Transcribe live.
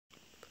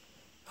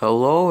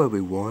Hello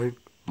everyone,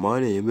 my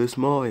name is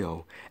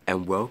Mario,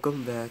 and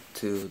welcome back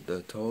to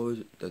the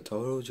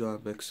Total John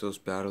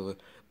Mixels Battle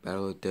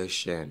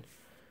Edition.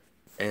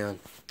 And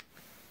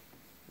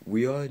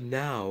we are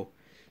now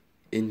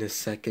in the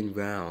second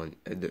round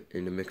in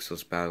the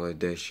Mixels Battle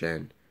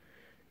Edition.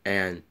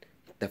 And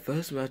the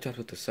first matchup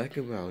of the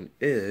second round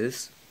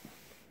is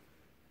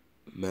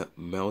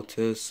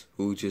MELTUS,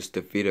 who just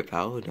defeated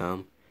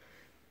Paladin,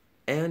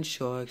 and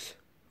SHARX,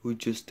 who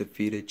just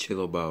defeated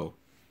Chillobo.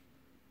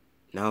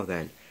 Now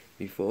then,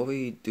 before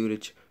we see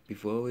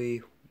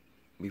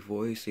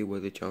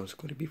what the challenge is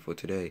going to be for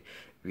today,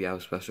 we have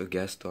a special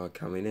guest star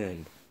coming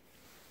in.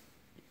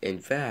 In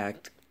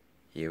fact,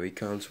 here he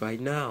comes right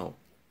now.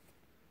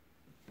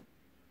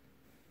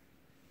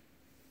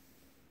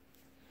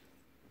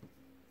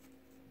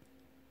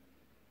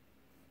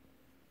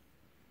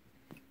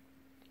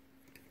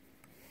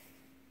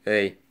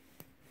 Hey.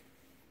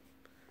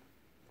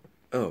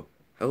 Oh,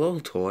 hello,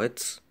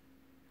 Torts.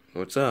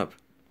 What's up?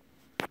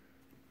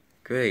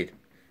 Great.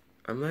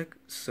 I'm like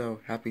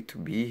so happy to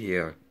be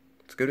here.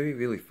 It's gonna be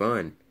really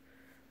fun.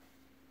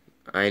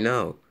 I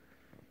know.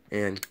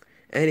 And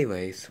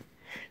anyways,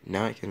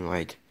 now I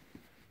can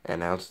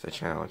announce the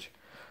challenge.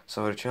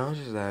 So the challenge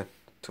is that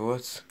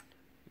Torts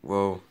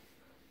will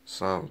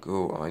some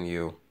goo on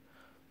you,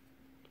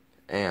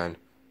 and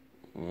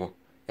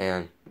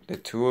the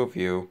two of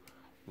you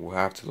will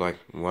have to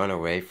run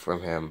away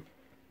from him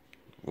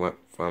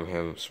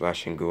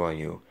splashing goo on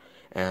you,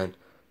 and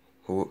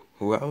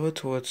whoever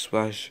Torts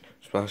splash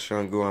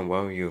on goo on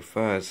one of you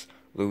first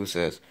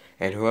loses,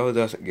 and whoever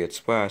doesn't get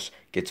splashed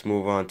gets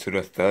move on to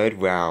the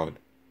third round.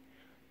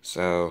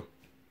 So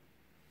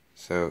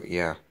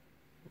yeah.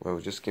 Well,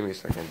 just give me a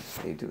second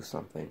to do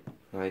something,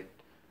 right?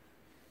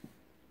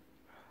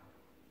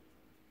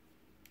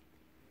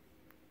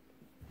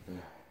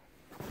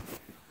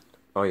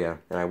 Oh yeah,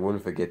 and I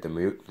wouldn't forget the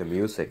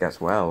music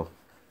as well.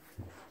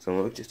 So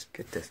we'll just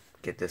get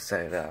this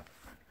set up.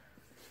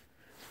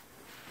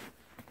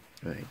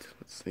 Right,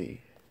 let's see.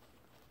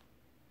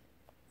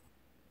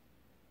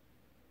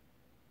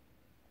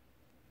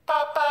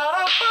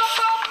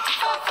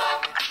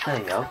 There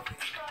you go.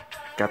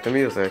 Got the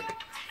music.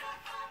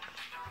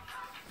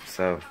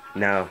 So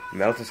now,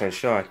 MELTUS and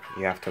SHARX,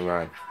 you have to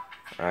run.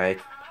 Alright?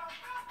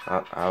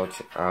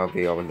 I'll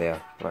be over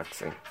there. Let's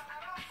see.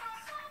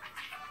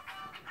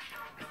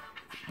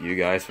 You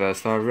guys better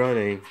start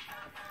running.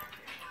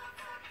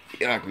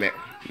 Yeah,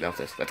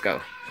 MELTUS, let's go.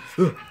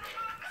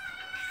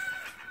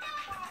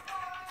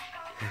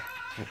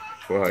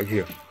 Right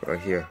here, right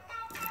here.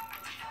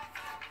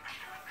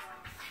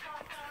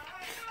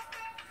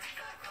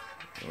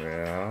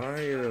 Where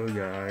are you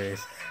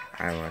guys?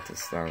 I want to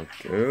start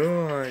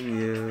goo on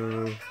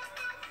you.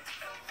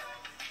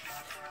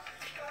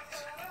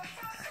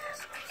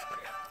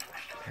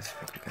 Yes,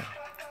 here we go.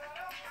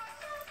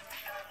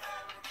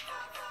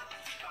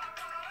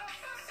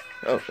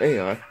 Oh, there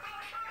you are.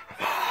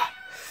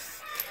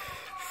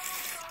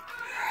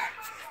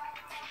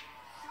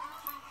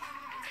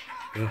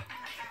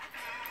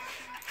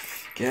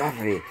 Get off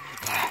of me.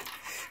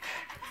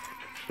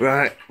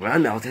 Run,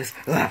 MELTUS.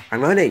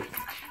 I'm running.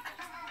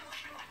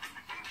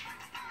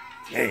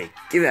 Hey,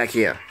 get back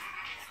here.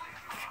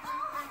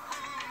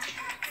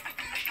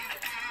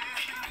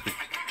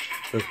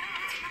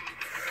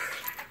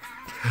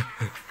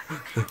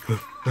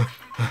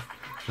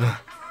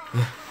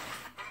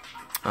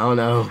 Oh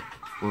no.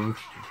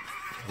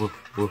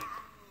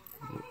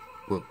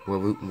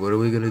 What are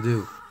we gonna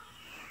do?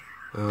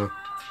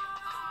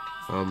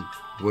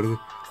 What do we,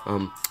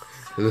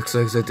 it looks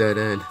like it's a dead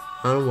end.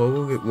 I don't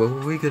know, what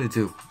were we gonna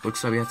do?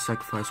 Looks like we have to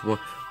sacrifice one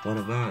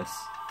of us.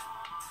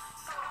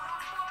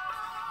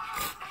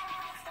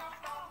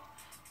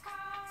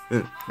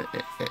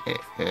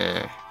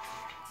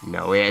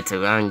 Nowhere to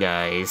run,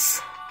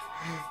 guys.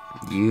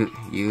 You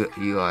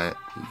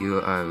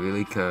are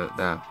really curved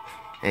up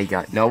and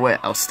got nowhere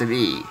else to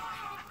be.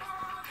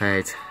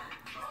 Right.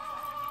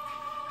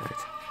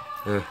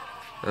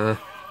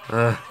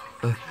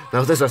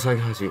 No, this is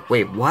like you.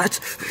 Wait, what?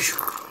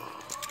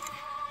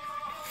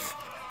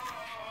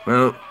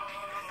 Well,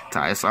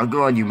 Titus, I'll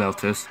go on you,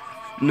 MELTUS.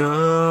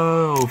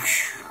 No.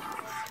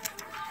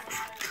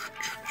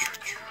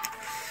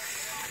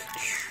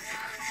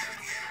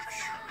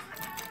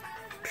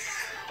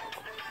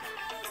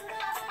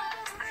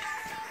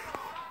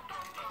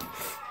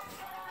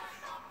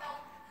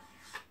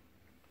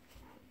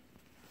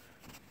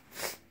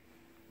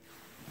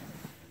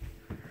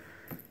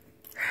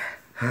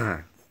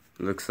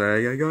 Looks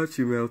like I got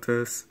you,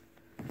 MELTUS.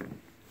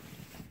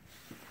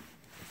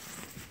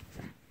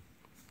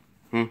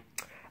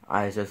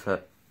 I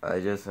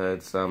just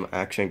heard some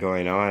action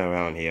going on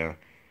around here,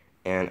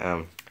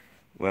 and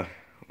well,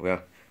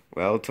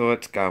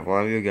 Torts got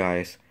one of you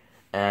guys,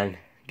 and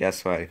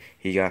guess what?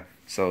 He got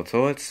so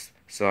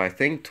I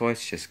think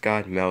Torts just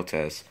got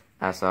MELTUS,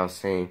 as I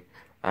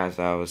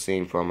was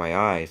seeing from my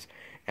eyes,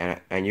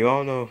 and you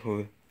all know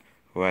who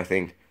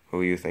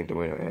you think the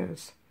winner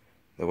is.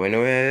 The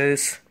winner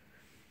is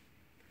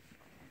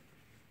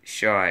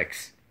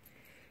SHARX.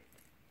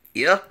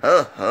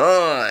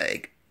 Yo-ho-ho!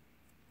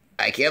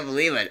 I can't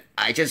believe it.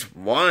 I just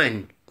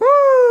won.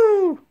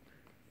 Woo!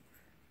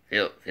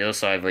 Feel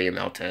sorry for you,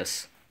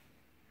 MELTUS.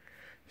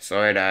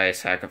 Sorry that I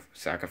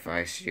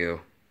sacrificed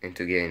you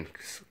into getting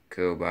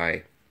killed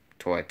by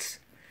torts.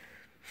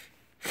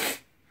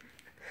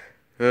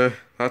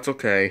 That's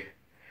okay.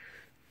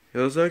 It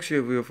was actually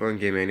a real fun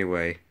game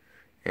anyway,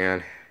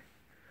 and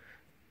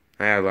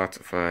I had lots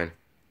of fun.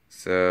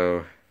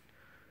 So,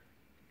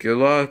 good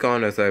luck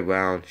on the third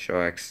round,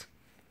 SHARX.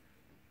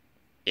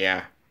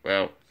 Yeah,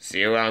 well, see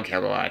you around,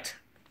 Camelot.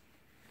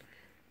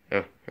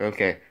 Oh,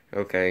 okay.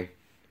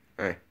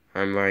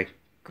 I'm like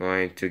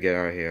going to get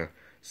out of here.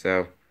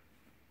 So,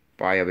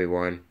 bye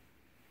everyone.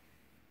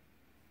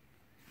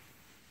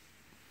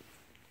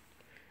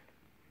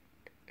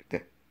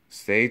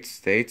 Stay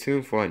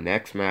tuned for our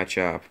next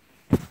matchup.